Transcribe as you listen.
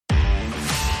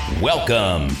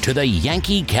Welcome to the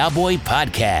Yankee Cowboy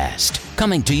Podcast,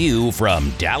 coming to you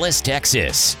from Dallas,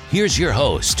 Texas. Here's your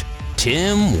host,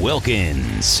 Tim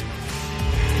Wilkins.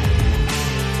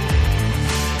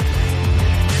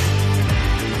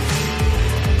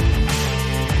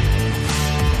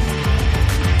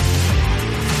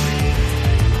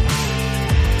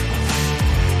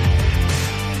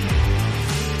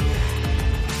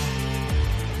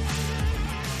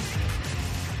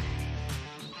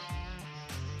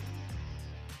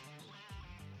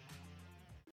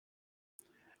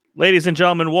 Ladies and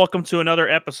gentlemen, welcome to another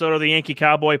episode of the Yankee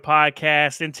Cowboy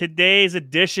Podcast. And today's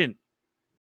edition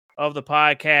of the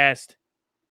podcast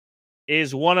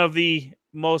is one of the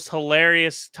most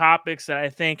hilarious topics that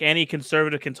I think any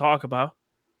conservative can talk about.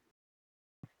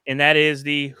 And that is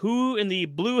the who in the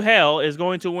blue hell is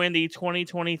going to win the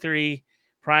 2023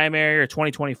 primary or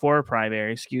 2024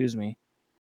 primary, excuse me.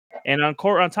 And on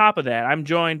top of that, I'm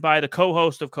joined by the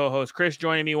co-host of co-hosts, Chris,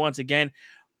 joining me once again.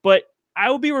 But I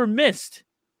will be remiss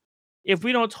if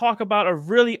we don't talk about a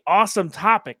really awesome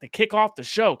topic to kick off the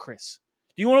show, Chris.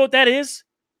 Do you know what that is?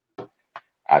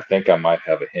 I think I might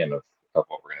have a hint of what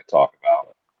we're going to talk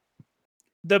about.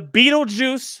 The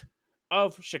Beetlejuice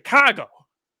of Chicago,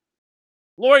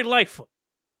 Lori Lightfoot,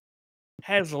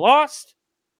 has lost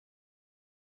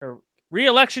her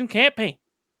re-election campaign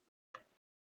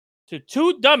to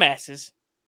two dumbasses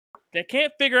that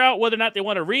can't figure out whether or not they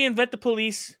want to reinvent the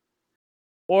police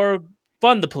or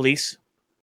fund the police.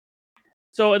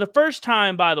 So, the first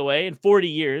time, by the way, in 40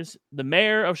 years, the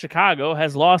mayor of Chicago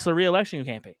has lost a re-election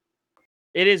campaign.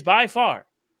 It is by far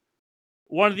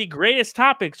one of the greatest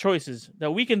topic choices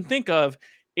that we can think of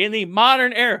in the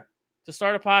modern era to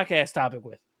start a podcast topic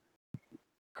with.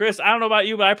 Chris, I don't know about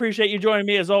you, but I appreciate you joining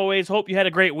me as always. Hope you had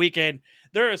a great weekend.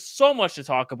 There is so much to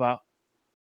talk about.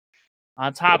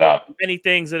 On top of many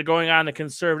things that are going on, the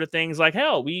conservative things like,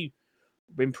 hell, we've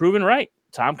been proven right.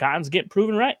 Tom Cotton's getting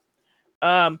proven right.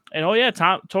 Tony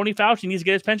Fauci needs to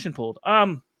get his pension pulled.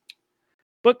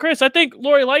 But Chris, I think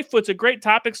Lori Lightfoot's a great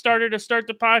topic starter to start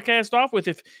the podcast off with.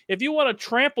 If you want to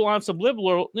trample on some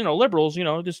liberals,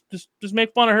 just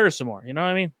make fun of her some more. You know what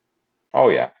I mean? Oh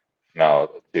yeah.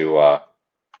 No, to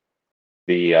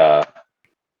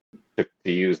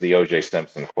use the O.J.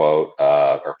 Simpson quote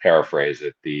or paraphrase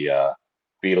it, the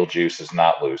Beetlejuice is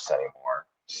not loose anymore.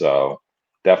 So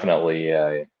definitely,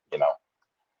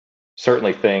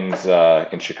 certainly things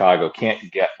in Chicago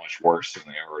can't get much worse than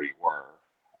they already were.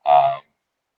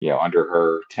 Under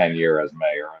her tenure as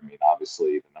mayor, I mean,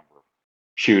 obviously the number of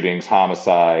shootings,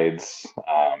 homicides,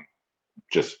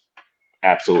 just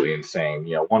absolutely insane.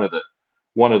 One of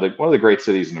the great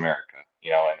cities in America.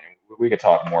 And we could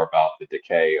talk more about the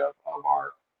decay of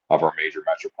our major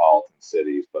metropolitan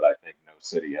cities, but I think no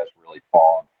city has really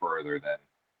fallen further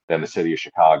than the city of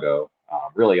Chicago,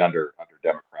 really under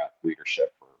Democrat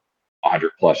leadership for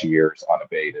 100 plus years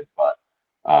unabated. But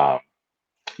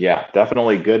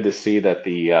definitely good to see that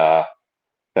the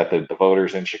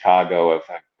voters in Chicago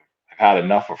have had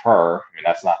enough of her. I mean,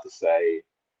 that's not to say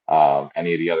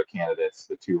any of the other candidates,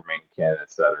 the two remaining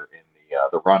candidates that are in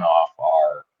the runoff,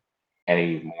 are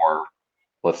any more,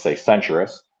 let's say,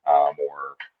 centrist,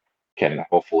 or can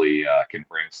hopefully can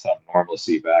bring some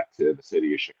normalcy back to the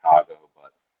city of Chicago.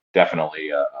 But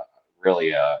definitely really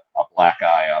a black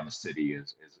eye on the city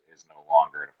is no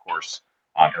longer. And of course,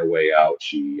 on her way out,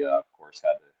 she of course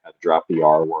had to drop the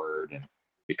R word, and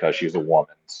because she's a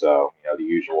woman. So the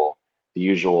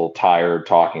usual tired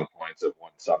talking points of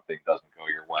when something doesn't go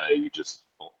your way, you just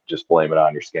blame it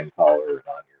on your skin color and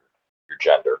on your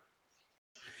gender.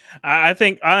 I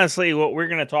think honestly, what we're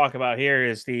going to talk about here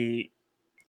is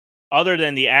other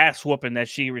than the ass whooping that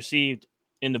she received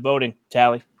in the voting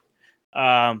tally.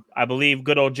 I believe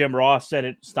good old Jim Ross said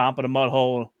it, stomping a mud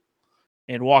hole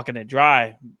and walking it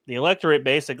dry. The electorate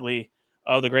basically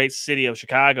of the great city of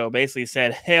Chicago basically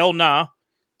said, hell nah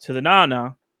to the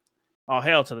nah, all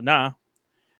hell to the nah,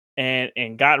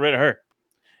 and got rid of her.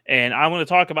 And I'm going to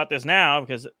talk about this now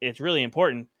because it's really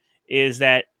important, is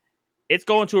that it's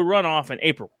going to a runoff in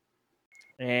April.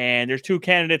 And there's two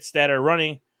candidates that are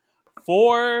running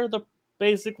for the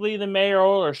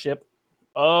mayoralship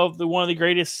of one of the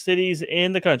greatest cities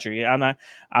in the country.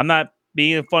 I'm not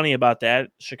being funny about that.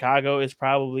 Chicago has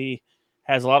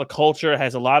a lot of culture,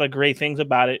 has a lot of great things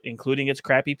about it, including its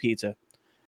crappy pizza,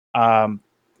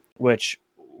 which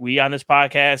we on this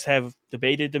podcast have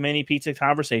debated the mini pizza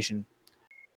conversation.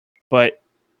 But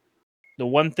the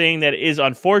one thing that is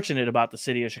unfortunate about the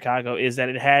city of Chicago is that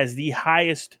it has the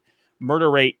highest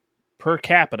murder rate per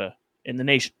capita in the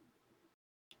nation.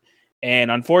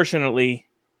 And unfortunately,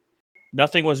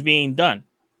 nothing was being done.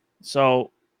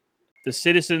 So the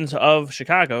citizens of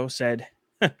Chicago said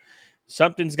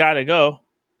something's got to go,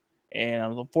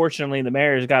 and unfortunately, the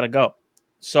mayor's got to go.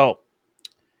 So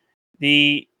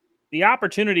the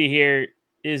opportunity here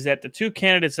is that the two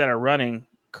candidates that are running,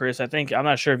 Chris, I'm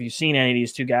not sure if you've seen any of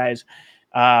these two guys.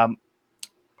 One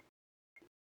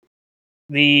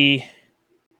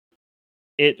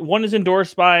is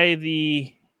endorsed by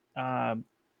the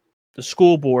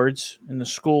school boards and the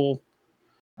school.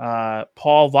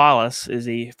 Paul Vallas is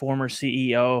a former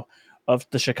CEO of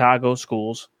the Chicago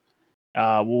schools.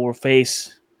 Will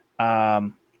face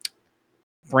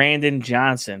Brandon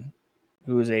Johnson,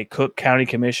 who is a Cook County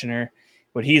commissioner,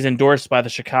 but he's endorsed by the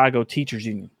Chicago Teachers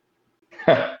Union.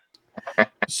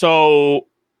 So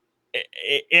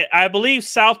I believe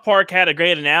South Park had a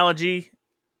great analogy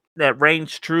that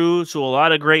rings true to a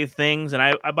lot of great things. And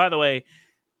I by the way,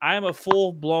 I am a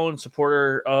full-blown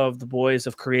supporter of the boys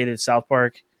have created South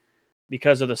Park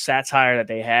because of the satire that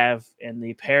they have and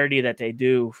the parody that they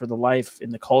do for the life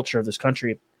and the culture of this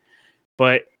country.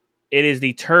 But it is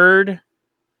the turd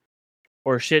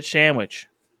or shit sandwich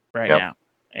right now.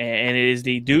 And it is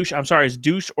the douche. I'm sorry, it's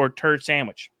douche or turd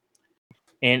sandwich.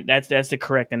 And that's the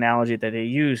correct analogy that they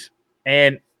use.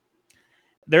 And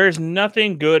there is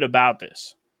nothing good about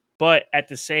this. But at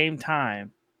the same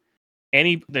time,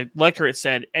 the electorate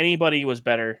said anybody was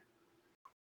better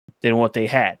than what they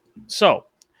had. So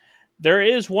there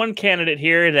is one candidate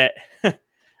here that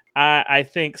I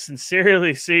think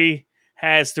sincerely see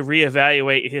has to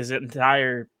reevaluate his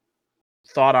entire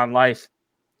thought on life.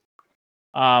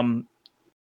 I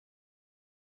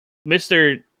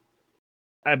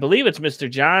believe it's Mr.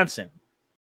 Johnson,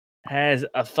 has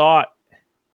a thought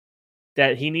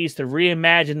that he needs to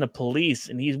reimagine the police,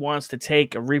 and he wants to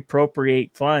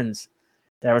reappropriate funds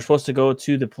that were supposed to go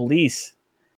to the police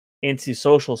into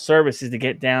social services to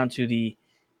get down to the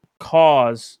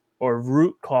cause or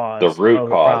root cause. The root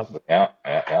cause. Problem. Yeah.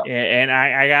 And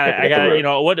I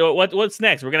got what's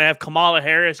next? We're gonna have Kamala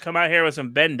Harris come out here with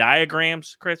some Venn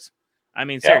diagrams, Chris. I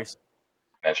mean, seriously.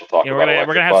 And she'll talk about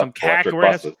we're gonna have some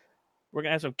we're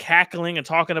gonna have some cackling and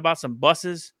talking about some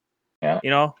buses. Yeah.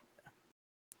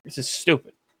 This is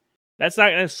stupid. That's not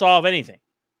gonna solve anything.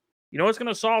 You know what's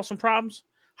gonna solve some problems?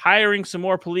 Hiring some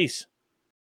more police.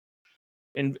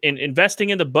 In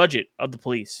investing in the budget of the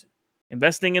police.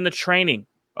 Investing in the training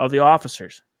of the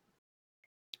officers.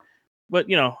 But,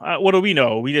 what do we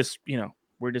know? We just,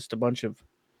 we're just a bunch of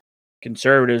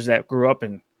conservatives that grew up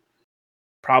in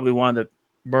probably one of the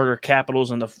murder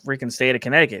capitals in the freaking state of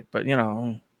Connecticut. But,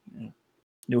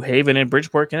 New Haven and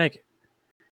Bridgeport, Connecticut.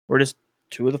 We're just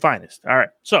two of the finest. All right.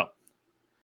 So.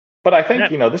 But I think,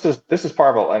 this is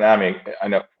part of, and I mean, I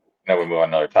know we move on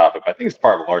another topic, but I think it's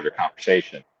part of a larger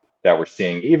conversation that we're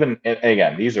seeing. Even, and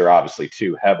again, these are obviously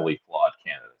two heavily flawed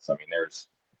candidates. I mean, there's,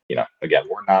 again,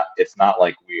 it's not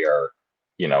like we are,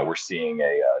 we're seeing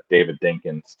a David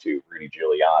Dinkins to Rudy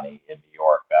Giuliani in New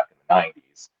York back in the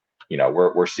 90s.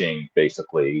 We're seeing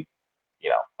basically,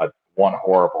 one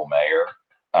horrible mayor,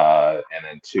 and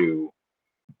then two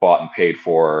bought and paid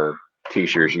for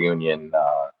Teachers Union,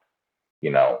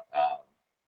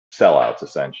 sellouts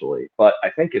essentially. But I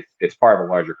think it's part of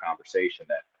a larger conversation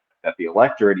that the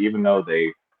electorate, even though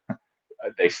they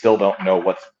still don't know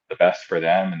what's the best for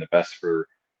them and the best for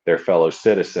their fellow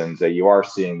citizens, that you are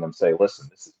seeing them say, listen,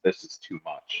 this is too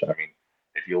much. I mean,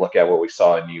 if you look at what we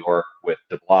saw in New York with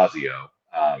de Blasio,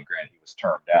 granted he was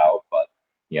termed out, but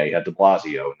you had de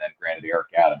Blasio, and then granted Eric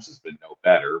Adams has been no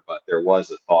better, but there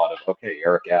was a thought of, okay,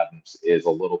 Eric Adams is a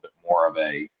little bit more of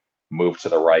a move to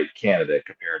the right candidate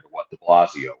compared to what de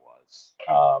Blasio was.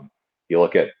 You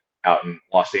look at out in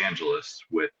Los Angeles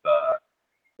with,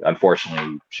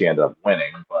 unfortunately, she ended up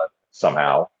winning, but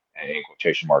somehow, in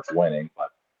quotation marks, winning. But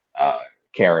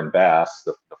Karen Bass,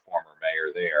 the former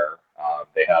mayor there,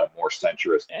 they had a more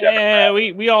centrist. Yeah,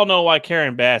 we all know why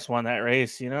Karen Bass won that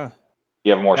race. You have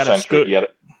a more centrist.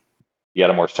 You had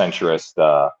a more centrist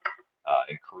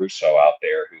in Caruso out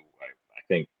there, who I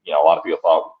think a lot of people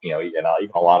thought even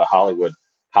a lot of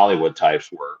Hollywood types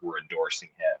were endorsing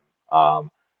him.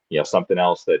 Something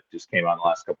else that just came out in the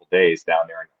last couple of days down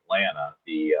there in Atlanta,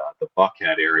 the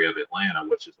Buckhead area of Atlanta,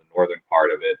 which is the northern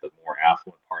part of it, the more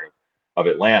affluent part of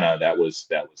Atlanta, that was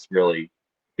really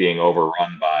being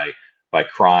overrun by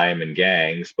crime and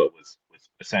gangs, but was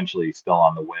essentially still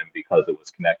on the whim because it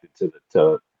was connected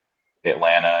to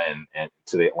Atlanta and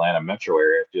to the Atlanta metro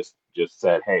area. Just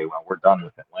said, hey, well, we're done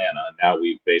with Atlanta. Now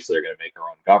we basically are going to make our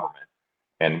own government,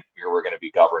 and we're going to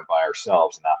be governed by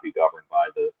ourselves and not be governed by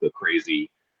the crazy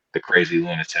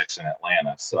lunatics in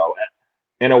Atlanta. So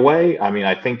in a way, I mean,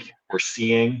 I think we're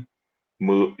seeing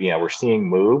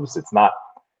moves. It's not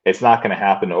it's not going to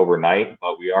happen overnight,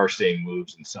 but we are seeing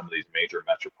moves in some of these major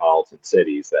metropolitan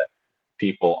cities that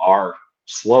people are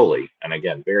slowly, and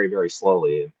again, very, very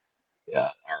slowly,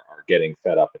 are getting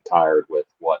fed up and tired with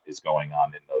what is going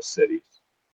on in those cities.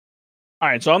 All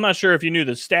right, so I'm not sure if you knew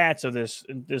the stats of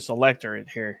this electorate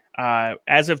here.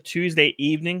 As of Tuesday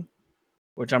evening,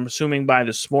 which I'm assuming by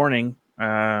this morning,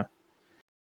 but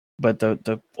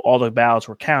all the ballots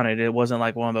were counted. It wasn't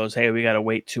like one of those, hey, we got to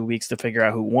wait 2 weeks to figure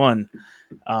out who won.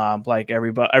 Like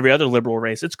every other liberal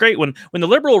race. It's great when the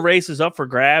liberal race is up for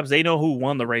grabs, they know who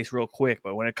won the race real quick.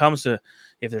 But when it comes to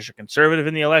if there's a conservative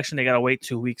in the election, they got to wait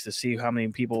 2 weeks to see how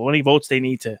many votes they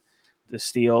need to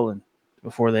steal and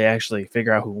before they actually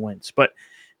figure out who wins. But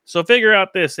so figure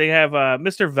out this. They have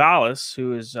Mr. Vallas,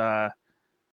 who is by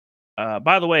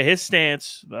the way, his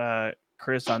stance,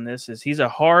 Chris, on this is he's a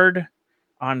hard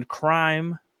on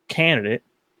crime candidate.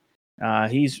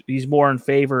 He's more in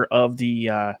favor of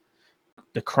the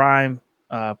crime,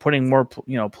 putting more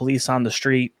police on the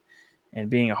street and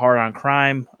being a hard on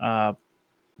crime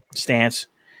stance.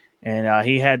 And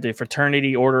he had the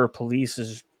fraternity order of police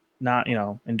is not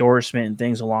endorsement and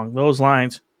things along those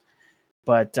lines.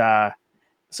 But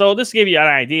so this give you an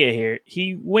idea here.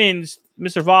 He wins.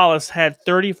 Mr. Vallas had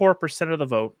 34% of the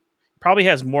vote. Probably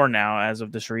has more now as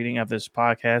of this reading of this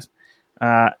podcast.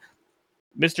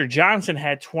 Mr. Johnson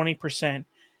had 20%,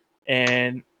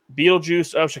 and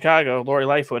Beetlejuice of Chicago, Lori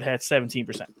Lightfoot, had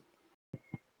 17%.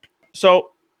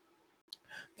 So,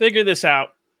 figure this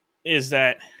out, is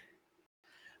that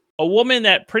a woman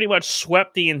that pretty much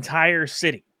swept the entire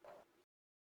city,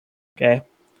 okay?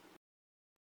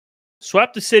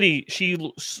 Swept the city. She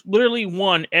literally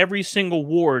won every single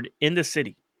ward in the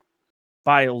city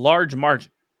by a large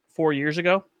margin 4 years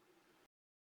ago.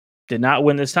 Did not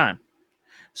win this time.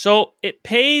 So it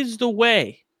paves the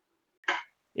way.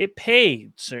 It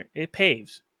paves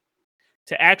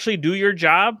to actually do your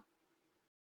job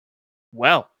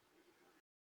well.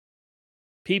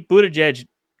 Pete Buttigieg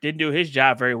didn't do his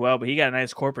job very well, but he got a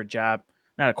nice corporate job.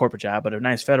 Not a corporate job, but a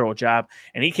nice federal job,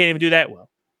 and he can't even do that well.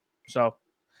 So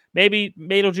maybe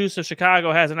Beetlejuice of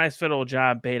Chicago has a nice federal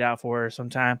job paid out for her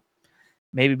sometime.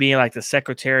 Maybe being like the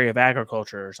Secretary of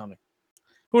Agriculture or something.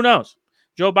 Who knows?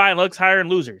 Joe Biden looks hiring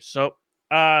losers. So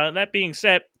that being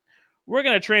said, we're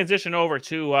going to transition over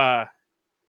to a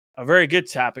very good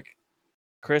topic,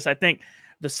 Chris. I think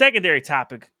the secondary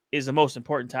topic is the most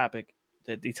important topic.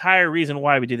 The entire reason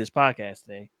why we do this podcast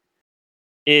today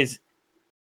is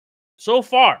so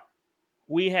far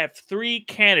we have 3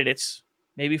 candidates,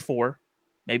 maybe 4,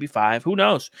 maybe 5. Who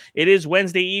knows? It is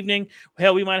Wednesday evening.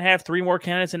 Hell, we might have 3 more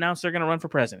candidates announce they're going to run for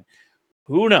president.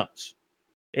 Who knows?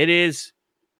 It is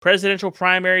presidential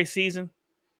primary season,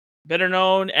 better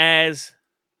known as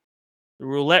the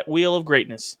roulette wheel of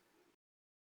greatness.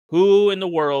 Who in the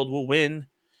world will win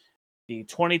the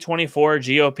 2024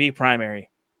 GOP primary?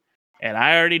 And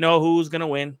I already know who's going to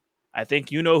win. I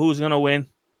think you know who's going to win.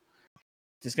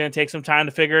 Just going to take some time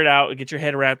to figure it out and get your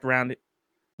head wrapped around it.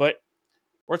 But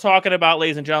we're talking about,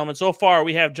 ladies and gentlemen, so far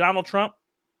we have Donald Trump,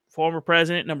 former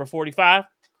president, number 45,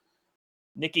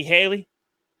 Nikki Haley,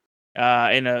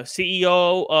 and a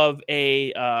CEO of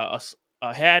a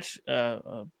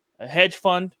hedge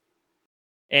fund.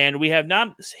 And we have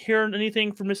not heard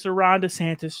anything from Mr. Ron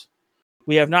DeSantis.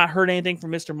 We have not heard anything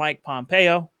from Mr. Mike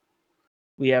Pompeo.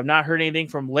 We have not heard anything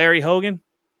from Larry Hogan,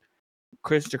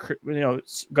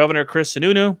 Governor Chris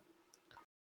Sununu,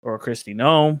 or Kristi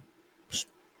Noem.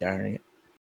 Darn it.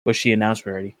 Was she announced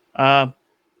already?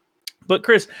 But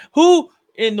Chris, who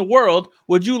in the world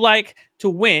would you like to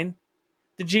win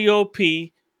the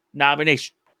GOP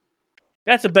nomination?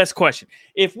 That's the best question.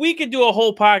 If we could do a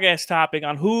whole podcast topic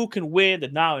on who can win the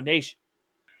nomination,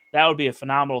 that would be a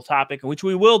phenomenal topic, which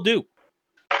we will do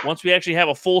once we actually have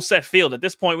a full set field. At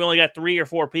this point, we only got 3 or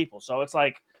 4 people. So it's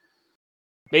like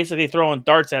basically throwing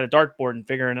darts at a dartboard and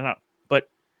figuring it out. But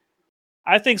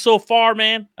I think so far,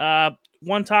 man,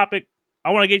 one topic, I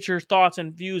want to get your thoughts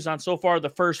and views on so far the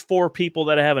first 4 people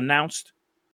that I have announced,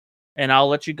 and I'll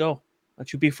let you go.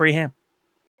 Let you be free hand.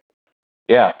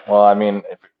 Yeah, well, I mean,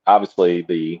 obviously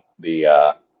the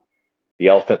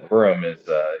elephant in the room is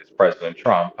President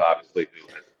Trump. Obviously,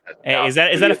 Hey, is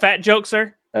that a fat joke,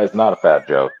 sir? That is not a fat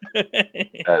joke.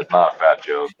 That is not a fat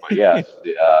joke. But yes,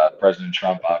 President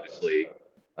Trump obviously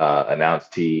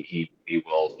announced he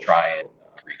will try and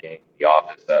regain the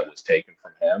office that was taken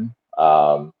from him.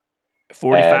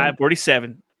 45,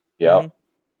 47. Yeah. Mm-hmm.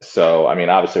 So, I mean,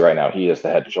 obviously right now he is the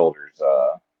head and shoulders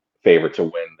favorite to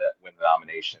win the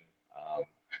nomination.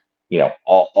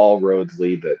 All roads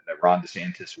lead that Ron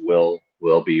DeSantis will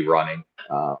be running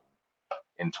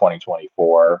in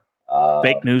 2024.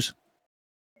 Fake news.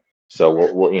 So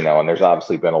we'll and there's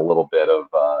obviously been a little bit of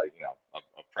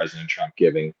of President Trump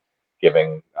giving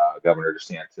Governor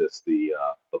DeSantis the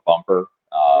bumper.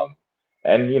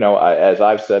 And as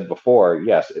I've said before,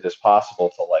 yes, it is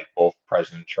possible to like both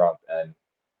President Trump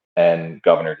and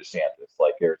Governor DeSantis.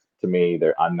 Like, to me,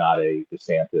 I'm not a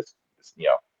DeSantis,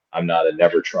 I'm not a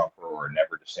never Trumper or a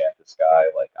never DeSantis guy.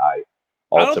 Like, I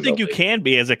don't think you can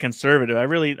be as a conservative.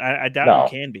 I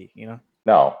doubt you can be.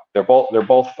 No, they both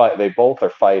are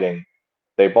fighting.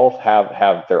 They both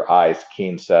have their eyes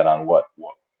keen set on what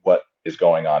is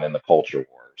going on in the culture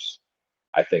wars.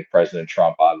 I think President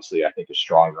Trump, obviously, I think is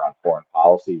stronger on foreign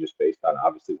policy just based on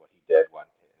obviously what he did when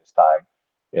in his time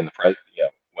in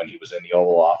when he was in the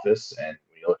Oval Office, and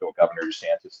when you look at what Governor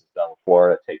DeSantis has done with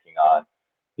Florida, taking on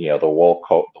the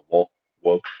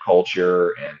woke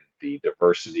culture and the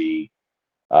diversity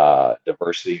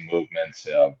movements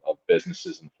of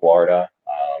businesses in Florida,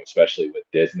 especially with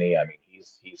Disney. I mean,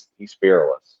 he's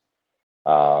fearless.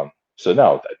 So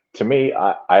no, to me,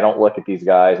 I don't look at these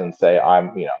guys and say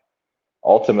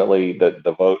ultimately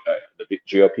the vote, the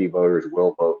GOP voters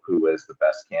will vote who is the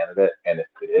best candidate, and if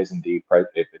it is indeed whether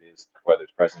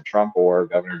it's President Trump or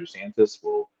Governor DeSantis,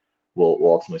 we'll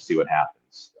ultimately see what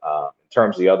happens. In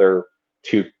terms of the other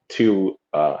two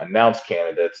announced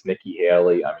candidates, Nikki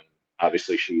Haley, I mean,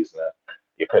 obviously she's the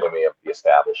epitome of the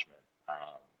establishment.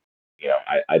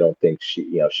 I don't think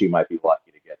she might be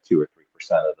lucky to get 2 or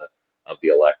 3% of the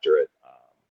electorate.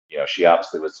 She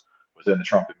obviously was in the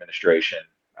Trump administration,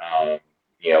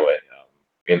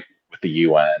 with the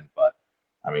UN, but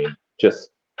I mean,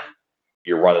 just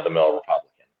your run-of-the-mill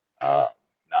Republican.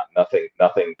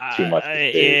 Nothing too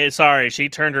much. Sorry, she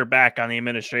turned her back on the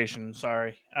administration.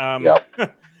 Sorry.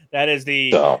 Yep. That is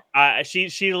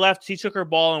she left. She took her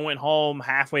ball and went home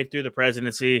halfway through the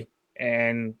presidency,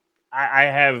 and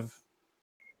I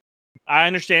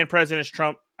understand President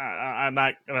Trump. I'm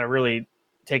not gonna really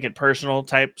take it personal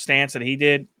type stance that he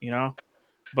did,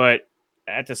 but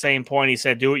at the same point, he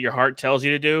said, "Do what your heart tells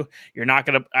you to do." You're not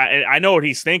gonna. I know what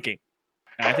he's thinking,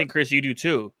 and I think Chris, you do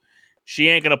too. She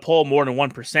ain't gonna pull more than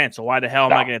 1%. So why the hell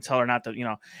am I gonna tell her not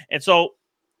to? And so,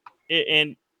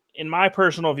 in my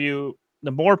personal view,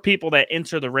 the more people that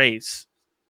enter the race,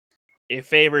 it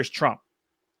favors Trump.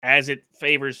 As it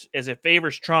favors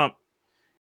Trump.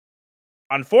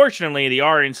 Unfortunately, the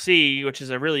RNC, which is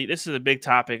this is a big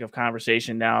topic of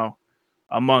conversation now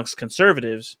amongst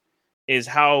conservatives, is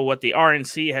what the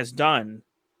RNC has done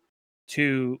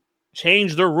to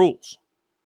change their rules.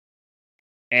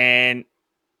 And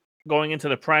going into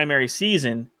the primary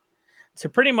season to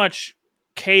pretty much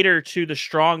cater to the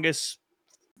strongest,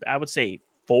 I would say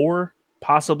 4,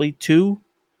 possibly 2,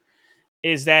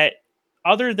 is that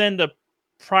other than the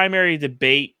primary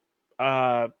debate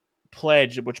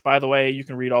pledge, which, by the way, you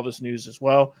can read all this news as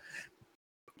well,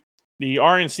 the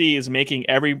RNC is making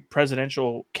every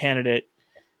presidential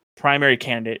primary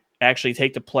candidate, actually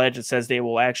take the pledge that says they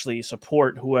will actually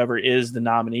support whoever is the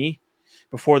nominee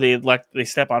before they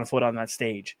step on foot on that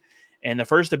stage. And the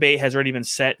first debate has already been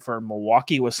set for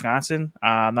Milwaukee, Wisconsin.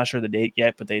 I'm not sure the date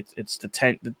yet, but it's the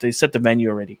 10th. They set the venue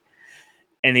already.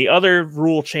 And the other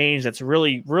rule change that's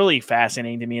really, really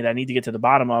fascinating to me that I need to get to the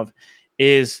bottom of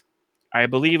is, I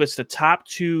believe it's the top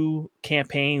 2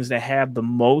 campaigns that have the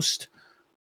most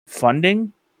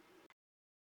funding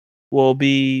will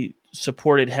be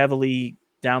supported heavily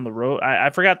down the road. I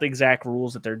forgot the exact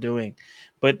rules that they're doing,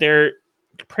 but they're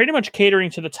pretty much catering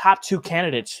to the top 2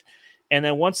 candidates. And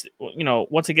then once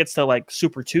it gets to like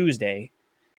Super Tuesday,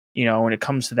 when it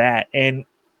comes to that, and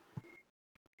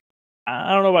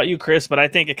I don't know about you, Chris, but I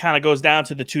think it kind of goes down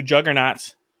to the 2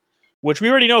 juggernauts, which we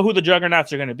already know who the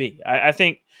juggernauts are going to be. I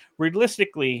think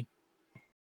realistically,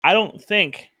 I don't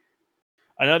think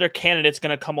another candidate's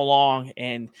going to come along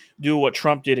and do what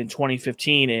Trump did in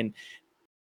 2015 and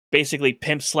basically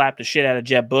pimp slap the shit out of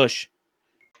Jeb Bush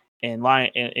and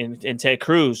Ted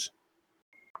Cruz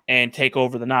and take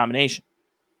over the nomination.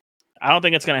 I don't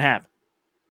think it's going to happen.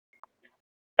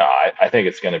 No, I think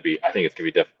it's going to be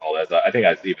difficult. As I think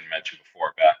I even mentioned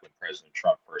before, back when President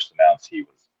Trump first announced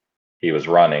he was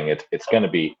running, it's going to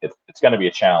be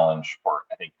a challenge for,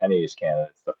 I think, any of these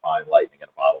candidates to find lightning in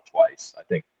a bottle twice. I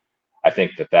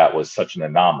think that was such an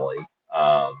anomaly.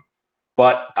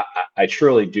 But I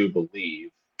truly do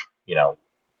believe,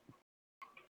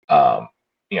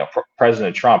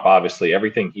 President Trump, obviously,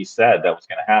 everything he said that was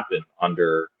going to happen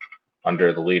under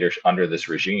the leadership, under this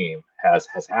regime has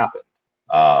happened.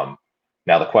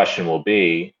 Now the question will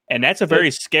be, and that's a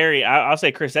very scary. I'll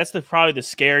say, Chris, that's probably the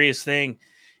scariest thing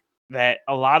that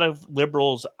a lot of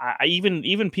liberals,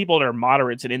 even people that are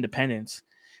moderates and independents,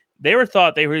 they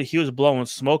thought he was blowing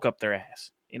smoke up their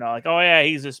ass. You know, like, oh yeah,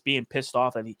 he's just being pissed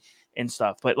off and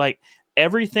stuff. But like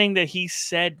everything that he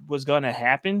said was going to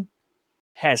happen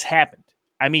has happened.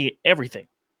 I mean, everything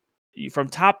from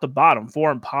top to bottom,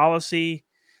 foreign policy,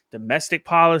 domestic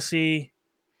policy,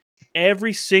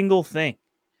 every single thing.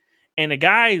 And the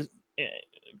guy,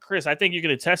 Chris, I think you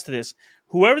can attest to this.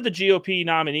 Whoever the GOP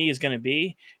nominee is going to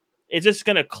be, it's just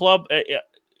going to club.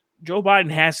 Joe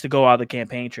Biden has to go out of the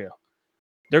campaign trail.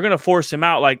 They're going to force him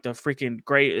out like the freaking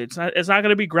great. It's not going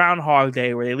to be Groundhog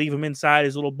Day where they leave him inside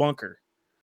his little bunker.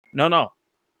 No.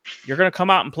 You're going to come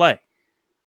out and play.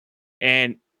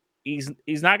 And he's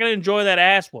not going to enjoy that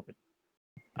ass whooping.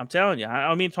 I'm telling you. I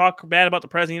don't mean talk bad about the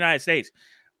president of the United States,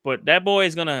 but that boy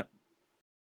is going to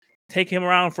take him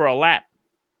around for a lap.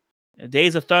 A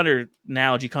Days of Thunder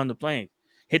analogy come to play.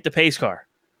 Hit the pace car.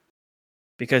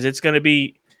 Because it's going to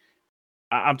be,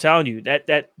 I'm telling you,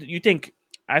 that you think,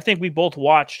 I think we both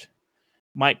watched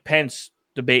Mike Pence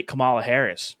debate Kamala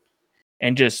Harris,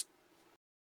 and just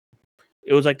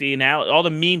it was like all the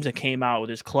memes that came out with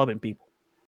his clubbing people.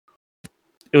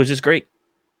 It was just great.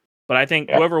 But I think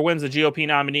whoever wins the GOP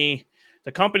nominee,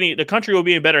 the country will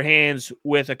be in better hands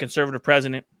with a conservative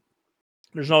president.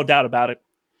 There's no doubt about it.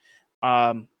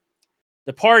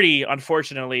 The party,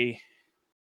 unfortunately,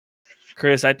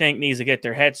 Chris, I think needs to get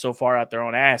their head so far out their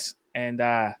own ass and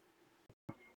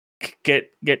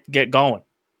get going.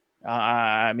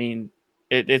 I mean,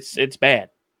 it's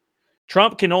bad.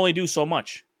 Trump can only do so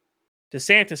much.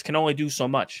 DeSantis can only do so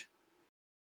much.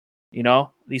 You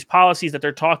know, these policies that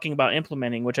they're talking about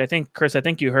implementing, which I think, Chris, I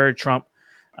think you heard Trump.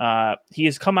 He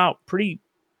has come out pretty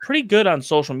good on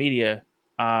social media,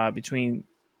 between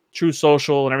True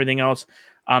Social and everything else,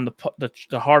 on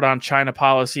the hard on China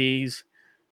policies,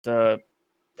 a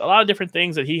lot of different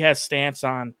things that he has stance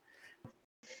on.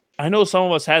 I know some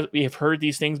of us we have heard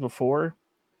these things before,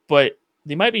 but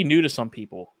they might be new to some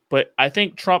people. But I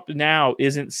think Trump now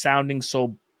isn't sounding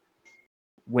so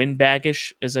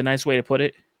windbaggish, is a nice way to put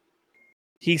it.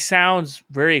 He sounds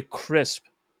very crisp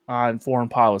on foreign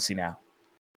policy now.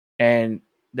 And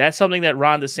that's something that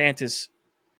Ron DeSantis,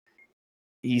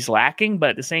 he's lacking. But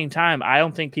at the same time, I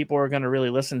don't think people are going to really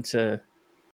listen to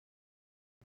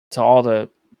all the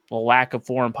lack of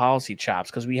foreign policy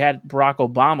chops, because we had Barack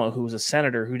Obama, who was a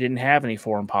senator who didn't have any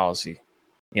foreign policy.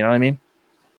 You know what I mean?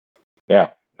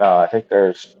 Yeah. No, I think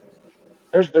there's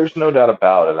no doubt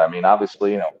about it. I mean,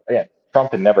 obviously, again,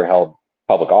 Trump had never held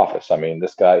public office. I mean,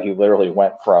 this guy, he literally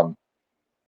went from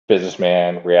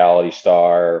businessman, reality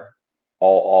star,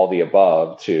 all the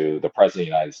above, to the president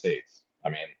of the United States. I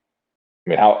mean,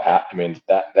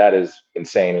 that is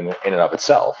insane in and of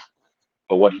itself.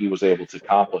 But what he was able to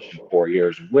accomplish in 4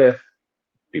 years, with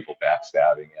people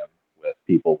backstabbing him, with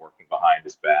people working behind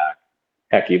his back,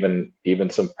 heck, even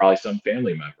some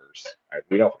family members. Right?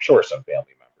 We know for sure some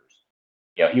family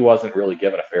members. He wasn't really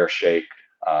given a fair shake.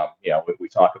 We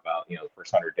talk about the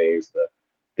first 100 days,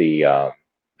 the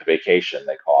vacation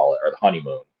they call it, or the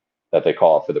honeymoon that they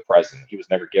call it for the president. He was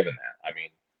never given that. I mean,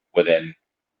 within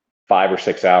 5 or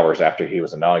 6 hours after he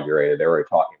was inaugurated, they were already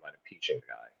talking about impeaching the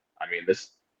guy. I mean,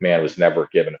 this man was never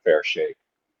given a fair shake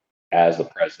as the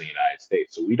president of the United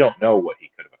States. So we don't know what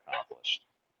he could have accomplished.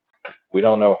 We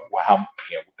don't know how.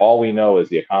 All we know is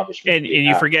the accomplishment. And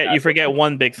you forget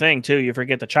one big thing too. You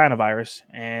forget the China virus.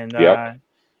 And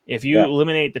if you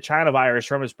eliminate the China virus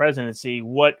from his presidency,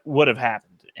 what would have happened?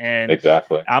 And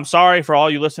exactly. I'm sorry for all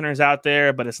you listeners out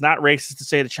there, but it's not racist to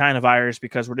say the China virus,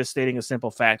 because we're just stating a simple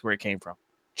fact where it came from.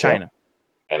 China.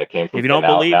 Yeah. And it came from. If you don't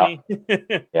believe me.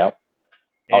 Yeah.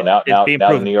 Now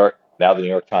the New York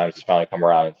Times has finally come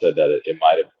around and said that it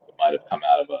might have come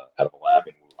out of a lab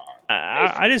in Wuhan.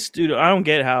 I don't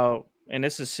get how, and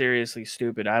this is seriously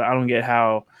stupid. I don't get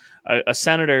how a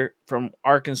senator from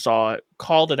Arkansas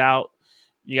called it out.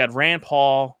 You got Rand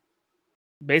Paul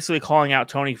basically calling out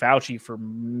Tony Fauci for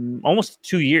almost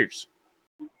 2 years,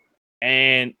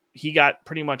 and he got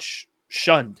pretty much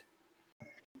shunned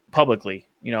publicly,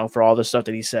 for all the stuff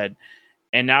that he said.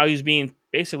 And now he's being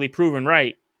basically proven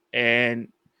right. And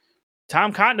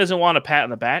Tom Cotton doesn't want a pat on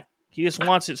the back. He just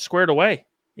wants it squared away.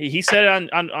 He said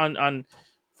it on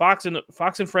Fox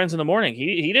and Friends in the morning.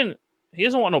 He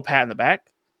doesn't want no pat on the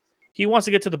back. He wants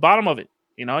to get to the bottom of it.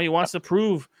 He wants to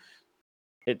prove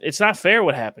it's not fair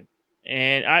what happened.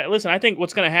 And I think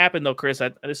what's going to happen though, Chris,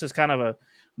 this is kind of a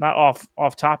not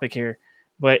off topic here,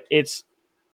 but it's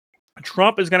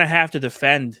Trump is going to have to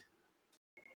defend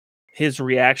his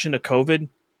reaction to COVID.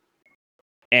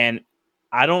 And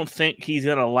I don't think he's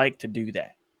going to like to do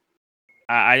that.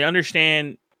 I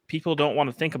understand people don't want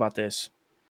to think about this,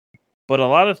 but a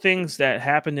lot of things that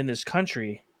happened in this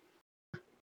country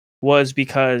was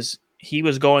because he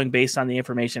was going based on the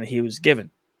information that he was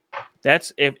given.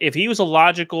 That's if he was a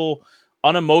logical,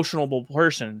 unemotional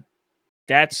person,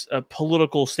 that's a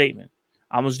political statement.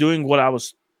 I was doing what I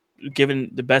was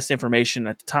given the best information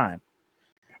at the time.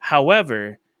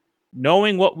 However,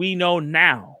 knowing what we know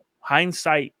now,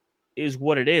 hindsight is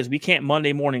what it is. We can't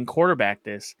Monday morning quarterback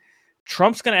this.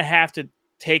 Trump's going to have to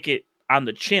take it on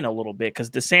the chin a little bit because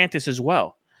DeSantis as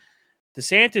well.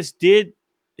 DeSantis did.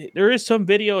 There is some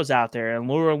videos out there, and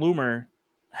Laura Loomer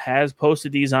has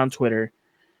posted these on Twitter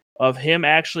of him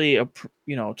actually,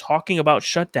 talking about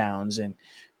shutdowns and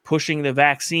pushing the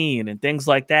vaccine and things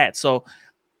like that. So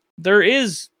there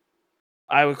is,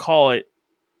 I would call it,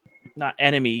 not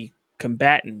enemy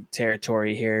combatant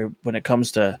territory here when it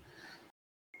comes to,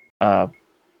 what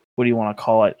do you want to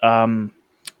call it?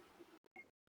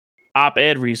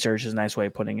 Op-ed research is a nice way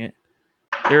of putting it.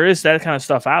 There is that kind of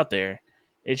stuff out there.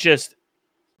 It's just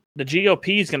the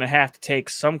GOP is going to have to take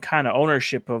some kind of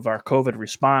ownership of our COVID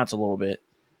response a little bit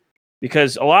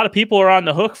because a lot of people are on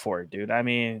the hook for it, dude. I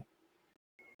mean,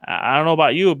 I don't know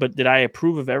about you, but did I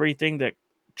approve of everything that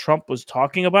Trump was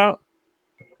talking about?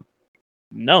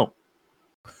 No.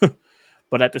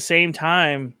 But at the same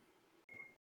time,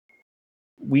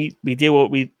 he did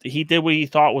what he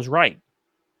thought was right.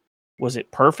 Was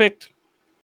it perfect?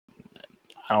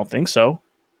 I don't think so.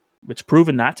 It's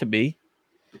proven not to be.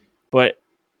 But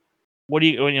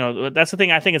that's the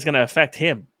thing I think is going to affect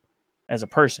him as a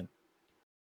person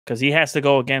because he has to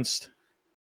go against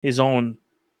his own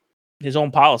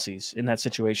policies in that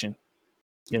situation.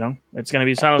 It's going to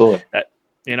be something that,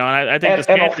 and I think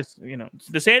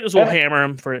DeSantis will hammer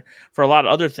him for a lot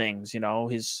of other things.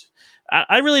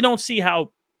 I really don't see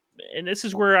how, and this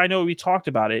is where I know we talked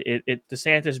about it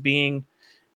DeSantis being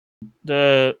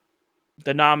the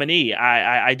nominee.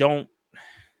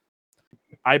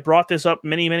 I brought this up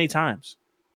many, many times.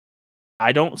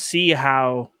 I don't see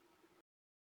how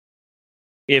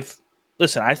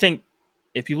I think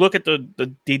if you look at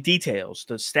the details,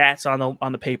 the stats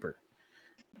on the paper,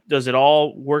 does it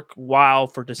all work well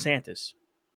for DeSantis?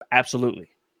 Absolutely.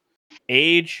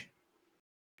 Age,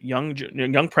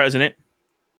 young president,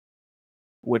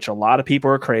 which a lot of people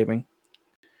are craving.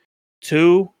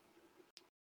 2,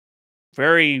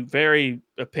 very, very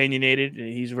opinionated.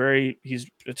 He's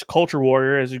a culture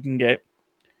warrior as you can get.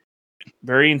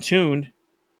 Very in tune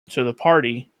to the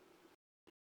party.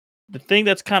 The thing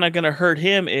that's kind of going to hurt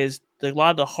him is a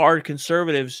lot of the hard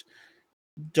conservatives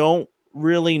don't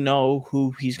really know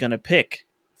who he's going to pick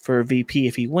for VP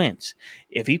if he wins.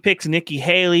 If he picks Nikki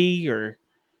Haley or,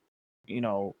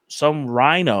 some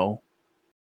rhino,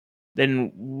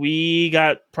 then we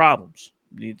got problems.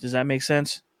 Does that make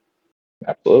sense?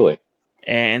 Absolutely.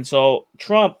 And so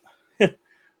Trump,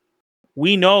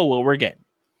 we know what we're getting.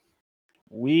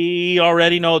 We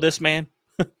already know this man.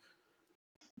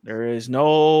 There is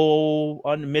no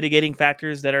unmitigating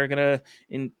factors that are going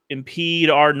to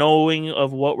impede our knowing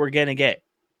of what we're going to get.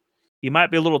 He might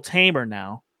be a little tamer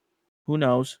now. Who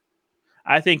knows?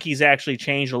 I think he's actually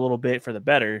changed a little bit for the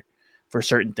better for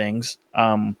certain things.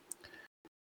 I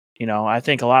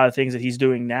think a lot of things that he's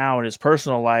doing now in his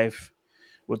personal life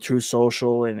with Truth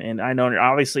Social, and I know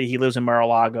obviously he lives in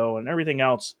Mar-a-Lago and everything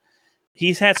else.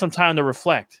 He's had some time to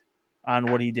reflect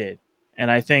on what he did. And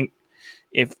I think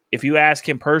if you ask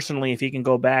him personally if he can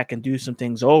go back and do some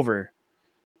things over,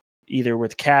 either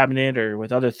with cabinet or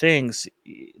with other things,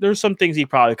 there's some things he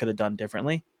probably could have done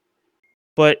differently.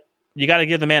 But you got to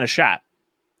give the man a shot.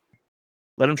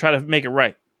 Let him try to make it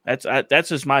right. That's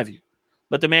just my view.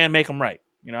 Let the man make him right.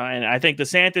 And I think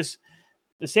DeSantis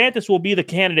will be the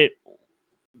candidate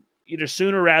either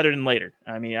sooner rather than later.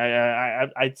 I mean,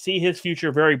 I see his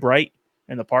future very bright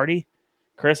in the party.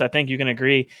 Chris, I think you can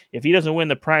agree. If he doesn't win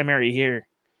the primary here,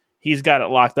 he's got it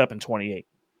locked up in 28.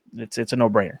 It's a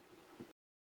no-brainer.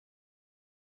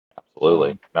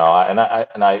 Absolutely. No,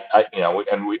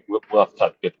 we'll have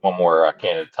to get one more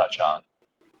candidate to touch on.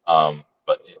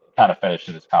 But kind of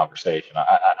finishing this conversation,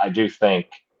 I do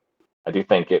think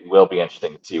it will be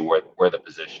interesting to see where their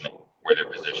positioning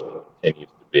continues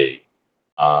to be.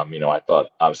 I thought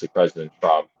obviously President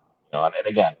Trump, and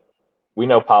again, we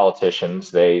know politicians,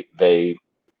 they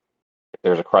if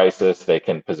there's a crisis, they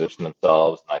can position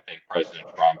themselves. And I think President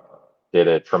Trump did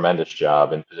a tremendous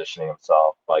job in positioning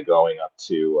himself by going up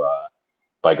to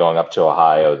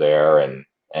Ohio there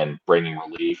and bringing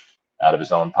relief out of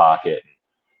his own pocket,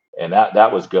 and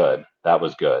that was good. That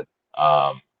was good.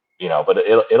 But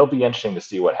it'll be interesting to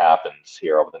see what happens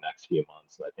here over the next few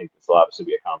months. And I think this will obviously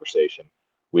be a conversation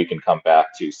we can come back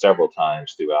to several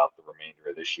times throughout the remainder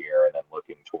of this year, and then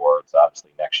looking towards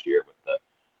obviously next year with the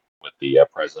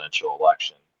presidential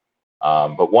election.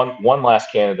 But one last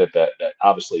candidate that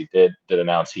obviously did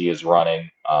announce he is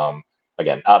running.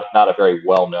 again, not a very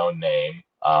well-known name,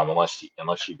 unless you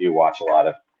do watch a lot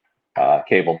of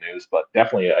cable news, but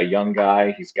definitely a young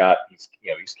guy. He's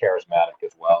charismatic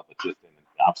as well, but just in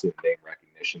obviously name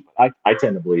recognition. But I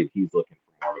tend to believe he's looking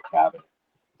for more of a cabinet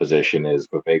position is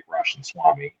Vivek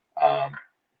Ramaswamy.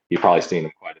 You've probably seen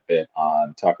him quite a bit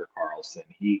on Tucker Carlson.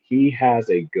 He has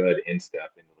a good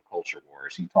instep into the culture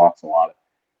wars. He talks a lot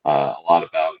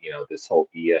about this whole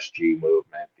ESG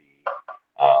movement,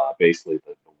 basically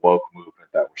the woke movement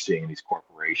that we're seeing in these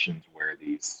corporations, where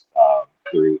these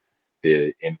through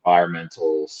the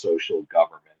environmental, social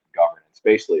governance,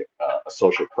 basically a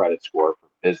social credit score for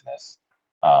business.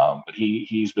 But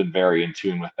he's been very in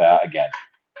tune with that. Again,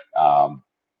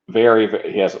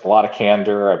 he has a lot of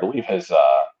candor. I believe his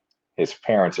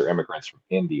parents are immigrants from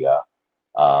India.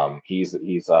 He's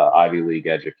Ivy League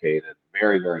educated,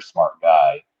 very, very smart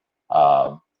guy.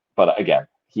 But again,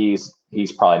 he's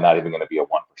probably not even going to be a 1%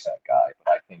 guy.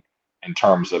 But I think in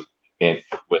terms of in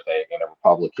a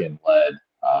Republican-led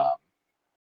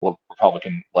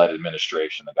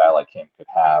administration, a guy like him could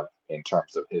have, in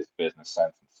terms of his business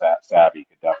sense and savvy,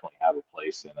 could definitely have a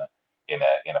place in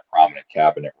a prominent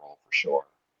cabinet role for sure.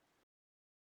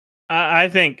 I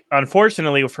think,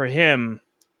 unfortunately for him,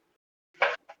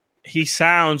 he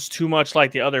sounds too much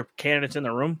like the other candidates in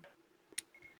the room.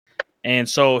 And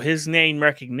so his name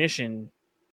recognition,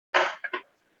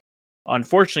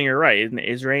 unfortunately, you're right.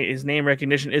 His name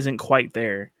recognition isn't quite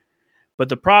there. But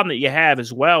the problem that you have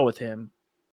as well with him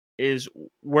is,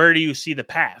 where do you see the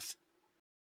path?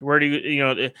 Where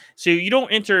do so you don't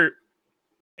enter,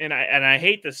 and I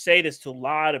hate to say this to a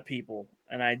lot of people,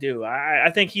 and I do.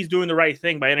 I think he's doing the right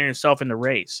thing by entering himself in the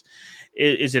race.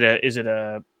 Is it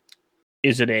a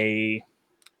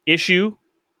issue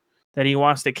that he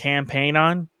wants to campaign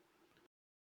on?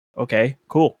 Okay,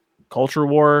 cool. Culture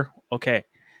war. Okay.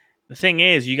 The thing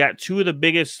is, you got two of the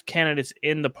biggest candidates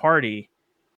in the party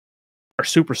are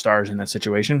superstars in that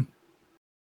situation.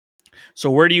 So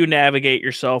where do you navigate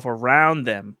yourself around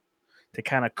them to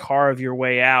kind of carve your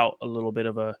way out a little bit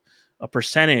of a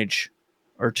percentage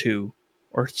or two,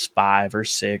 or 5 or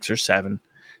 6 or 7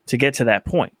 to get to that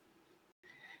point?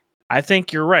 I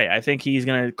think you're right. I think he's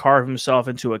going to carve himself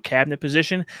into a cabinet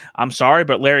position. I'm sorry,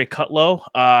 but Larry Kudlow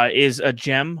is a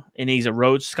gem, and he's a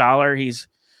Rhodes Scholar. He's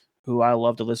who I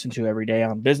love to listen to every day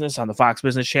on business, on the Fox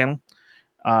Business Channel.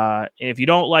 And if you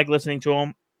don't like listening to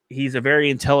him, he's a very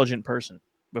intelligent person.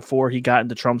 Before he got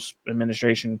into Trump's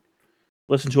administration,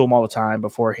 listened to him all the time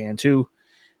beforehand too.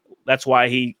 That's why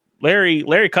Larry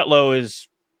Kudlow is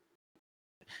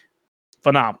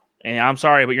phenomenal. And I'm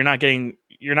sorry, but you're not getting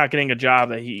a job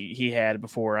that he had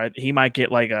before. He might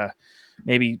get like a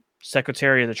maybe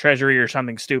Secretary of the Treasury or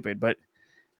something stupid, but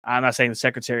I'm not saying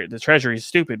the Treasury is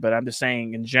stupid, but I'm just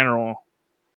saying in general,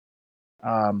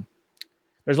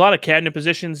 there's a lot of cabinet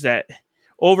positions that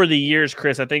over the years,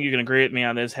 Chris, I think you can agree with me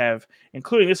on this, have,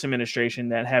 including this administration,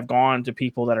 that have gone to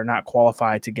people that are not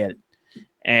qualified to get it.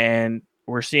 And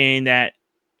we're seeing that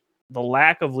the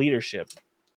lack of leadership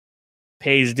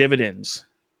pays dividends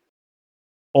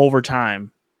over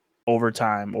time. I'm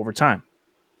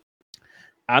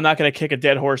not going to kick a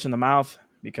dead horse in the mouth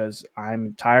because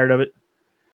I'm tired of it.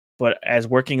 But as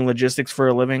working in logistics for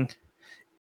a living,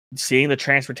 seeing the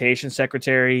transportation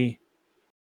secretary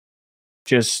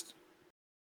just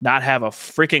not have a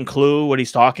freaking clue what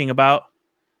he's talking about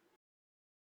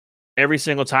every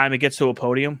single time he gets to a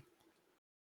podium.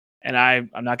 And I'm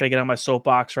not going to get on my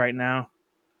soapbox right now,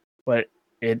 but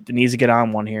it needs to get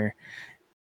on one here.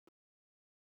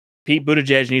 Pete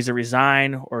Buttigieg needs to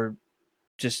resign or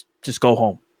just go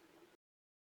home.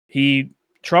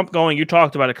 Trump going, you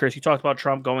talked about it, Chris. You talked about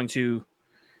Trump going to,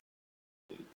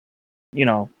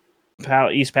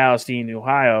 East Palestine,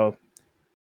 Ohio.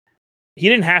 He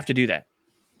didn't have to do that.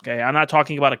 Okay, I'm not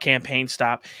talking about a campaign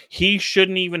stop. He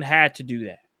shouldn't even had to do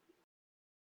that.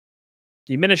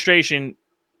 The administration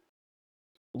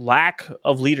lack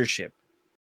of leadership,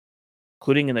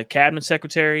 including in the cabinet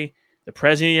secretary, the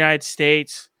president of the United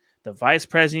States, the vice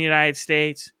president of the United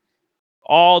States,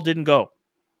 all didn't go.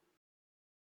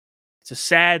 It's a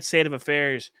sad state of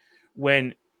affairs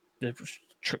when the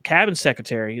cabinet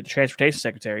secretary, the transportation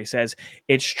secretary, says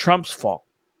it's Trump's fault.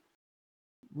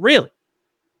 Really?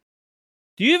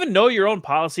 Do you even know your own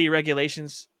policy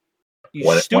regulations?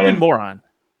 You stupid moron.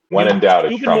 When in doubt,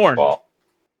 it's Trump's fault.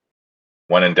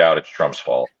 When in doubt, it's Trump's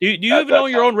fault. Do you even know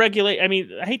your own regulation? I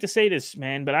mean, I hate to say this,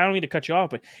 man, but I don't mean to cut you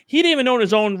off, but he didn't even know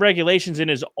his own regulations in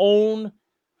his own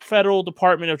Federal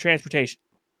Department of Transportation.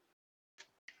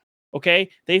 Okay?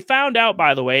 They found out,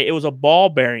 by the way, it was a ball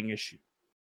bearing issue.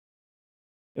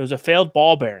 It was a failed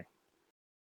ball bearing.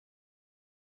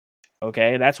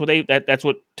 Okay, that's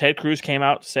what Ted Cruz came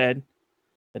out and said,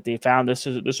 that they found this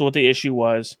is what the issue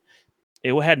was.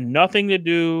 It had nothing to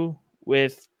do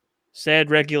with said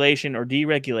regulation or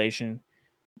deregulation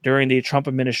during the Trump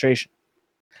administration.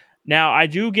 Now, I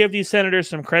do give these senators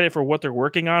some credit for what they're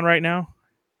working on right now,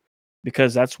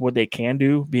 because that's what they can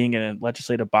do, being in a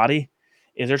legislative body,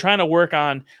 is they're trying to work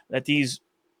on that these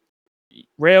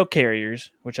rail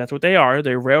carriers, which that's what they are,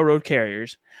 they're railroad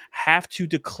carriers, have to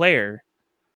declare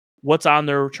what's on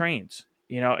their trains,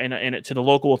 and to the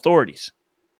local authorities.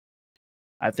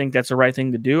 I think that's the right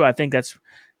thing to do. I think that's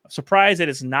surprised that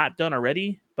it's not done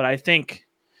already, but I think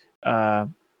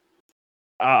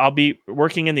I'll be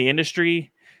working in the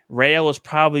industry. Rail is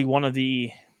probably one of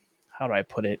the, how do I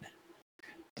put it,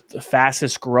 the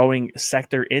fastest growing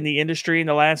sector in the industry in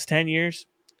the last 10 years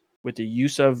with the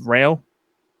use of rail.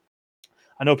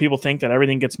 I know people think that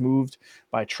everything gets moved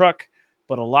by truck,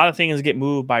 but a lot of things get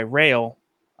moved by rail.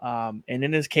 And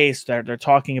in this case, they're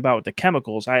talking about the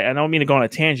chemicals. I don't mean to go on a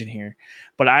tangent here,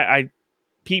 but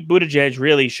Pete Buttigieg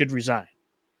really should resign.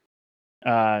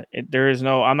 I'm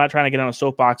not trying to get on a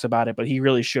soapbox about it, but he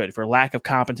really should, for lack of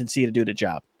competency to do the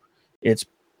job. It's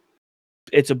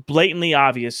a blatantly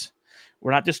obvious.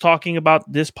 We're not just talking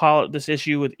about this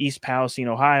issue with East Palestine,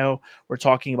 Ohio. We're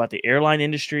talking about the airline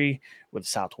industry with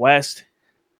Southwest.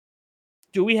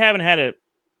 Dude, we haven't had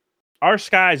our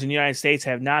skies in the United States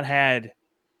have not had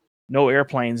no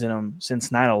airplanes in them since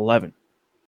 9/11.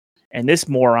 And this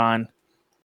moron,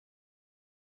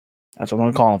 that's what I'm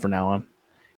going to call him from now on.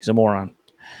 He's a moron.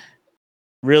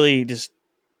 Really just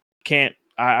can't.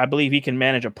 I believe he can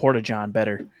manage a Porta-John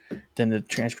better than the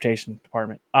transportation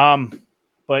department.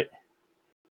 But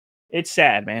it's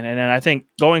sad, man. And I think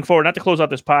going forward, not to close out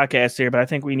this podcast here, but I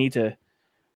think we need to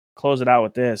close it out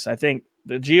with this. I think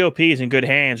the GOP is in good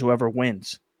hands, whoever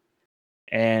wins.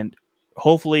 And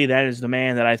hopefully that is the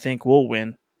man that I think will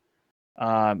win.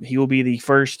 He will be the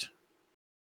first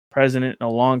president in a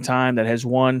long time that has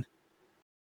won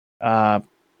off,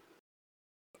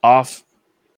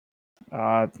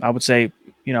 I would say,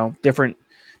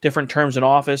 different terms in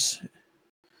office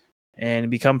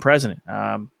and become president.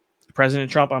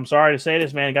 President Trump, I'm sorry to say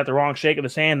this, man, got the wrong shake of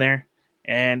the hand there,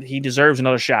 and he deserves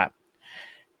another shot.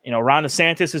 Ron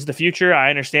DeSantis is the future. I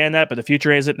understand that, but the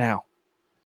future isn't now.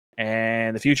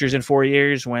 And the future is in 4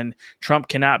 years when Trump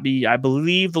cannot be, I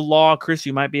believe the law, Chris,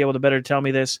 you might be able to better tell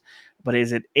me this, but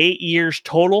is it 8 years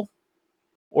total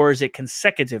or is it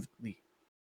consecutively?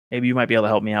 Maybe you might be able to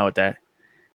help me out with that.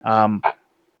 I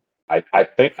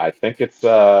think it's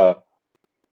I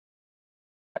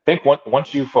think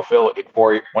once you fulfill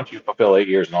 8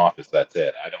 years in office, that's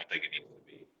it. I don't think it needs to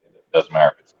be. It doesn't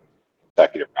matter if it's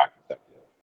consecutive or not consecutive.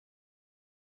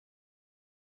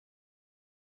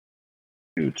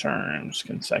 2 terms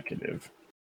consecutive.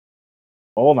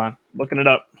 Hold on, looking it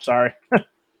up. Sorry.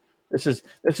 This is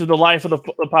the life of the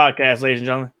podcast, ladies and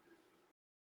gentlemen.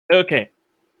 Okay.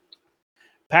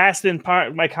 Passed in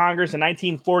part by Congress in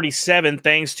 1947,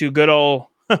 thanks to good old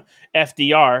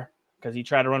FDR, because he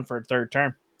tried to run for a 3rd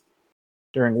term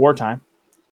during wartime.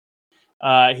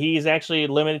 He's actually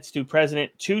limited to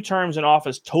president 2 terms in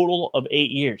office, total of 8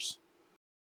 years.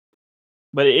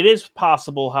 But it is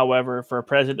possible, however, for a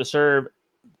president to serve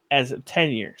as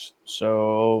 10 years.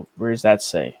 So where does that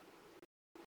say?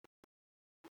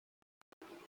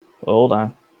 Hold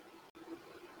on.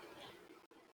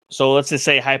 So let's just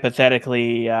say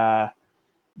hypothetically, the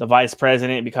vice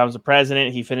president becomes the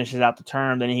president. He finishes out the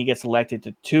term. Then he gets elected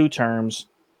to 2 terms.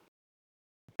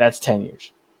 That's 10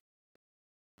 years.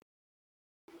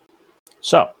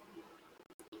 So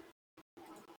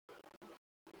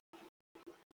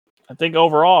I think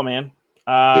overall, man,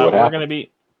 we're going to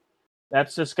be,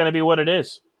 that's just going to be what it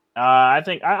is. I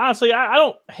think, honestly, I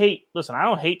don't hate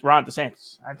Ron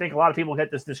DeSantis. I think a lot of people get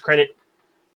this discredit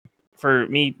for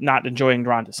me not enjoying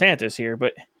Ron DeSantis here.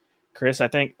 But, Chris, I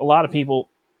think a lot of people,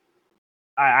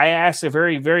 I asked a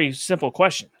very, very simple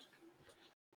question.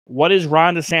 What is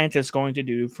Ron DeSantis going to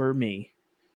do for me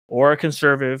or a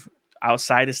conservative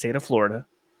outside the state of Florida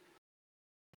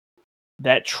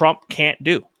that Trump can't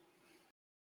do?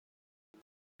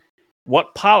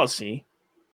 What policy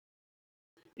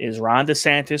is Ron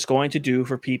DeSantis going to do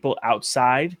for people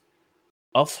outside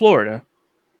of Florida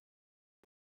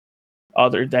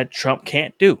other that Trump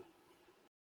can't do?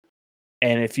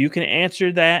 And if you can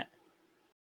answer that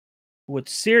with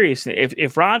seriousness,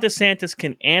 if Ron DeSantis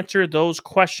can answer those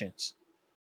questions,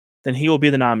 then he will be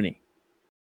the nominee.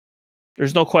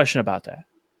 There's no question about that.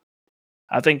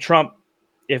 I think Trump,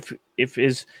 if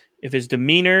his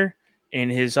demeanor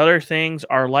and his other things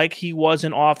are like he was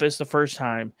in office the first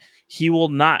time, he will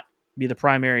not be the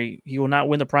primary. He will not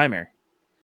win the primary.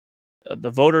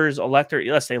 The voters, elector,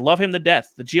 yes, they love him to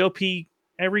death. The GOP,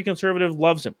 every conservative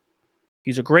loves him.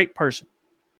 He's a great person.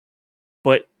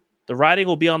 But the writing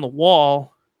will be on the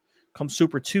wall come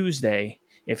Super Tuesday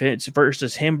if it's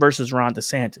versus him versus Ron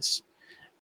DeSantis.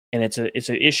 And it's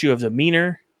an issue of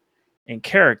demeanor and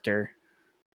character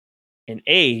and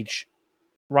age.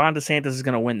 Ron DeSantis is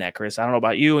going to win that, Chris. I don't know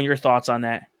about you and your thoughts on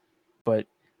that, but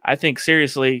I think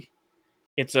seriously,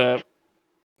 it's gonna,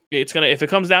 if it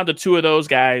comes down to two of those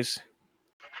guys,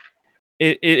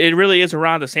 it really is a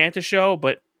Ron DeSantis show,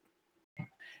 but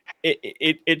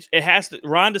it has to,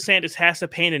 Ron DeSantis has to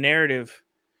paint a narrative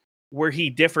where he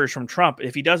differs from Trump.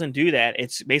 If he doesn't do that,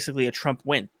 it's basically a Trump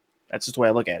win. That's just the way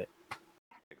I look at it.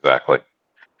 Exactly.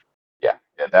 Yeah,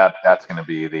 and that's going to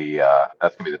be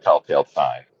the telltale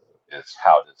sign is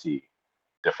how does he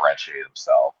differentiate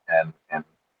himself? And again,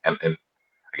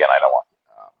 I don't want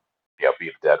beat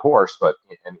a dead horse, but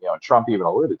Trump even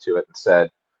alluded to it and said,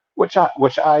 which I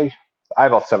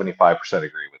about 75%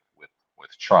 agree with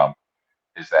Trump,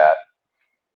 is that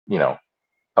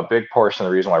a big portion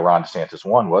of the reason why Ron DeSantis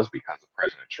won was because of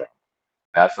President Trump.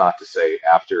 That's not to say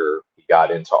after he got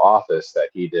into office that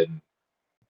he didn't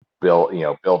build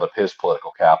up his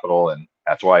political capital, and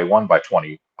that's why he won by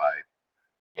 12,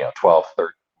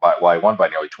 13, why he won by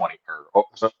nearly 20 or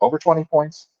over 20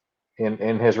 points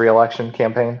in his reelection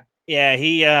campaign. Yeah,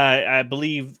 he I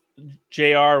believe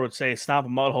JR would say stomp a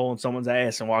mud hole in someone's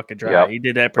ass and walk it dry. Yep. He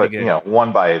did that pretty good.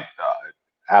 Won by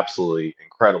absolutely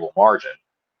incredible margin.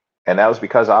 And that was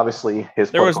because obviously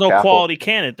there was no quality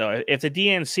candidate, though. If the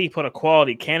DNC put a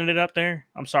quality candidate up there,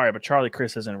 I'm sorry, but Charlie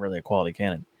Crist isn't really a quality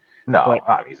candidate. No,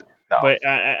 but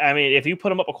I mean, if you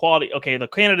put him up a quality, okay, the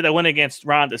candidate that went against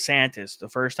Ron DeSantis the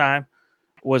first time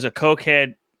was a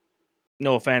cokehead.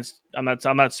 No offense, I'm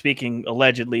not speaking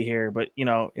allegedly here, but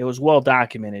it was well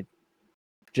documented.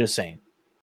 Just saying.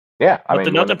 Yeah,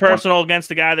 nothing personal against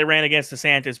the guy that ran against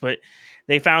DeSantis, but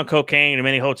they found cocaine in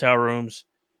many hotel rooms.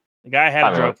 The guy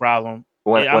had a drug problem.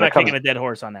 I'm not kicking a dead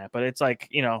horse on that, but it's like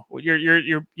you're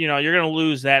going to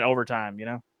lose that over time.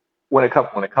 When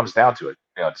it comes down to it,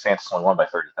 DeSantis only won by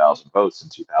 30,000 votes in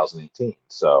 2018.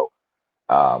 So,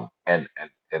 and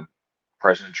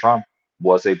President Trump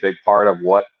was a big part of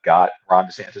what got Ron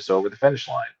DeSantis over the finish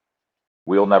line.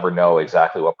 We'll never know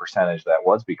exactly what percentage that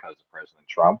was because of President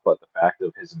Trump, but the fact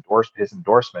of his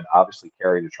endorsement obviously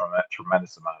carried a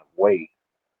tremendous amount of weight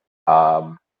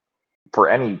for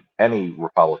any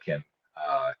Republican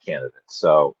candidate.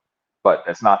 So, but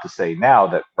that's not to say now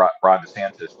that Ron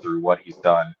DeSantis, through what he's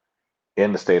done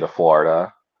in the state of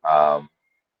Florida,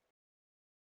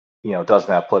 doesn't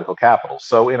have political capital.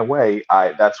 So in a way,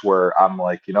 that's where I'm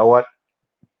like, you know what?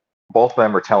 Both of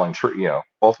them are telling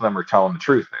both of them are telling the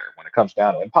truth there when it comes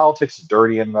down to it. And politics is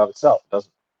dirty in and of itself. It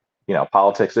doesn't,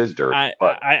 politics is dirty.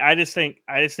 I just think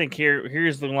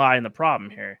here's the lie and the problem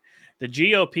here. The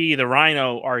GOP, the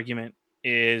Rhino argument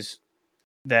is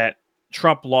that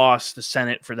Trump lost the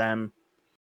Senate for them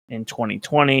in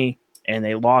 2020, and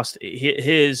they lost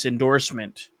his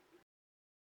endorsement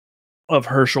of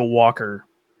Herschel Walker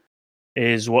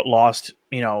is what lost,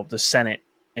 the Senate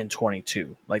in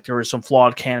 22. Like there were some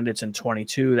flawed candidates in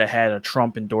 22 that had a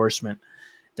Trump endorsement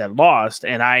that lost.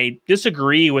 And I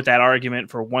disagree with that argument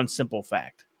for one simple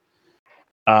fact.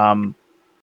 Give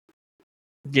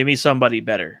me somebody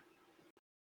better.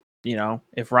 If the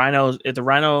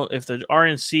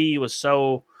RNC was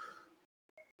so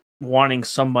wanting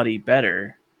somebody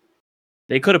better,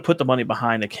 they could have put the money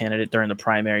behind the candidate during the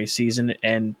primary season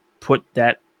and put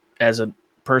that as a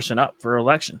person up for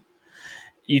election.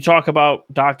 You talk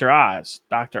about Dr. Oz.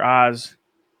 Dr. Oz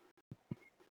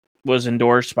was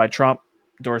endorsed by Trump,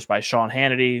 endorsed by Sean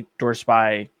Hannity, endorsed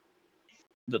by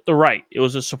the right. It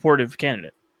was a supportive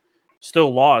candidate.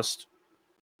 Still lost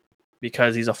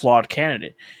because he's a flawed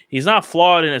candidate. He's not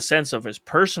flawed in a sense of his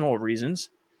personal reasons.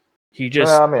 He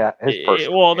just his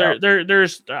personal,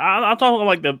 there's I'm talking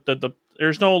like the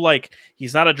there's no like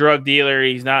he's not a drug dealer.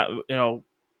 He's not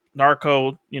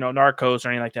narcos or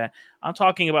anything like that. I'm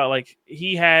talking about like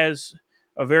he has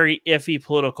a very iffy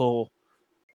political,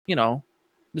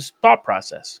 this thought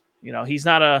process. He's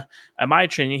not in my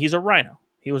opinion, he's a rhino.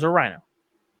 He was a rhino.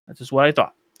 That's just what I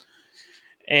thought.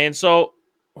 And so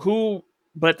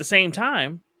but at the same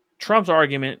time, Trump's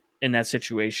argument in that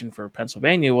situation for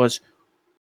Pennsylvania was,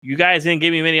 you guys didn't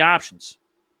give me many options.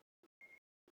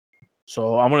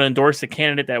 So I'm going to endorse the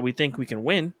candidate that we think we can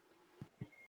win.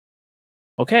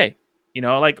 Okay.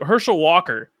 Like Herschel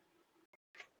Walker,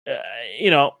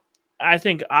 I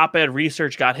think op-ed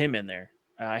research got him in there.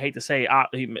 I hate to say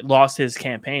he lost his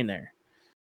campaign there.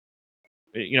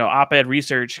 Op-ed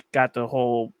research got the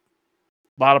whole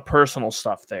lot of personal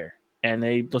stuff there. and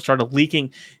they started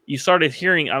leaking. You started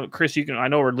hearing, Chris. I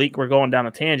know we're going down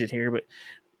a tangent here, but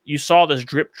you saw this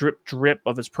drip, drip, drip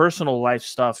of his personal life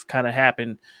stuff kind of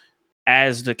happen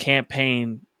as the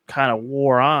campaign kind of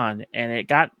wore on, and it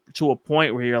got to a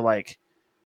point where you're like,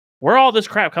 where all this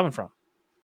crap coming from?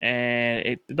 And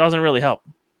it doesn't really help.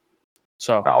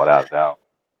 So, no, without a doubt.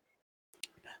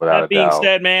 That being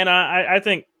said, man, I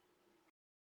think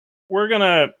we're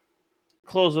gonna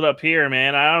close it up here,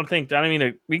 man. I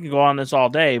mean, we can go on this all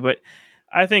day, but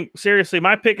I think seriously,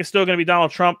 my pick is still going to be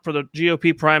Donald Trump for the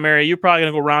GOP primary. You're probably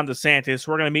going to go Ron DeSantis.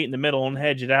 We're going to meet in the middle and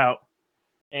hedge it out.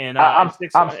 And I'm still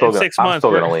going to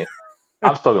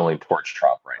lean towards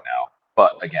Trump right now.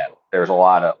 But again, there's a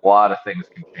lot of things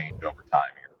can change over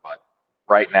time here. But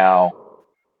right now,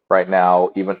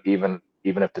 even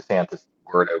if DeSantis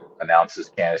were to announce his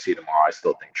candidacy tomorrow, I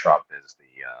still think Trump is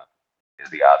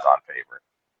the odds-on favorite.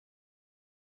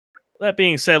 That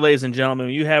being said, ladies and gentlemen,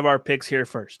 you have our picks here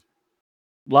first.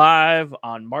 Live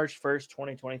on March 1st,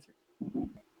 2023.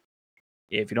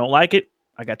 If you don't like it,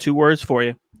 I got 2 words for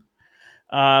you.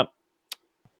 That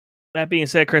being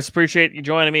said, Chris, appreciate you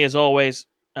joining me as always.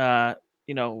 We'll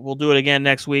do it again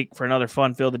next week for another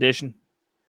fun-filled edition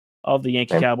of the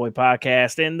Yankee Cowboy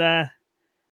podcast. And,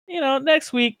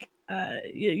 next week,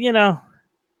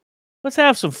 let's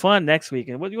have some fun next week.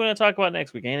 And what do you want to talk about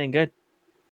next week? Anything good?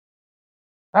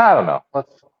 I don't know.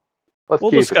 We'll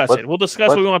discuss it. We'll discuss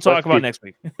what we want to talk about next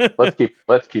week.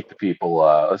 let's keep the people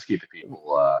on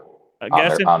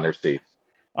their seats.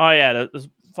 Oh yeah,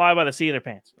 fly by the seat of their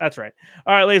pants. That's right.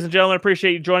 All right, ladies and gentlemen,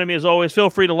 appreciate you joining me as always. Feel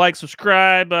free to like,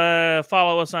 subscribe,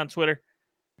 follow us on Twitter,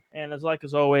 and as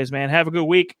always, man, have a good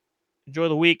week. Enjoy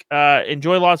the week.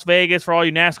 Enjoy Las Vegas for all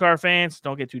you NASCAR fans.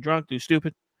 Don't get too drunk, too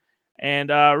stupid, and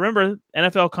remember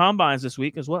NFL Combines this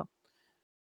week as well.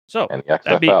 So and the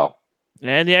XFL.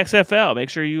 And the XFL.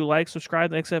 Make sure you like, subscribe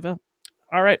to the XFL.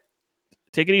 All right.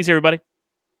 Take it easy, everybody.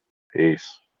 Peace.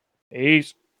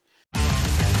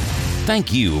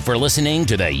 Thank you for listening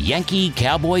to the Yankee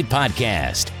Cowboy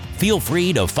Podcast. Feel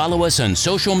free to follow us on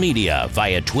social media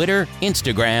via Twitter,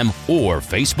 Instagram, or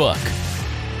Facebook.